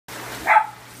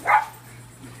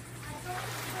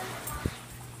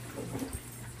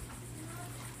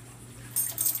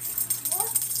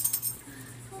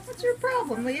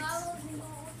help him, Leeds?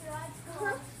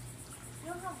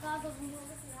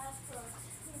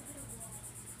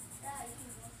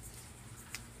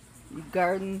 You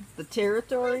guarding the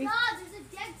territory? God, there's a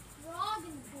dead frog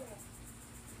in the pool.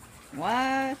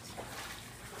 What?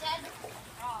 Dead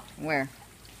frog. Where?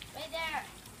 Right there.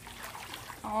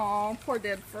 Oh, poor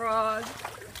dead frog.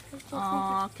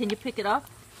 Oh, can you pick it up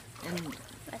and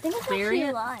I think it's bury actually it?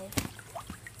 alive.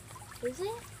 Is it?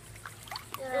 It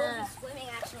was swimming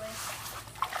actually.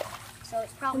 So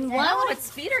it's probably dead. No, its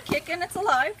feet are kicking. It's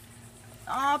alive.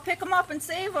 Oh, pick him up and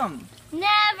save him. Never!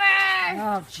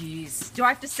 Oh, jeez. Do I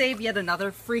have to save yet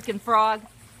another freaking frog?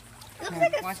 Looks Here,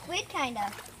 like a watch. squid, kind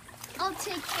of. I'll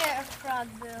take care of Frog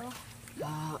Boo.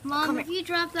 Mom, Mom, if you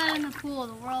drop that in the pool,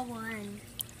 the world will end.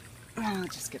 I'll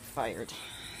just get fired.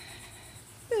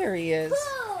 There he is.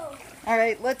 Whoa! All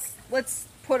right, let's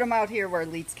put him out here where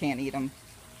Leets can't eat him.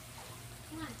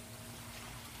 Come on.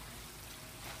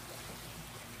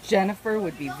 Jennifer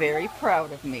would be very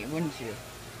proud of me, wouldn't you?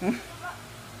 I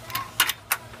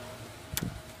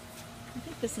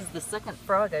think this is the second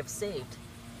frog I've saved,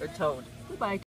 or towed. Goodbye.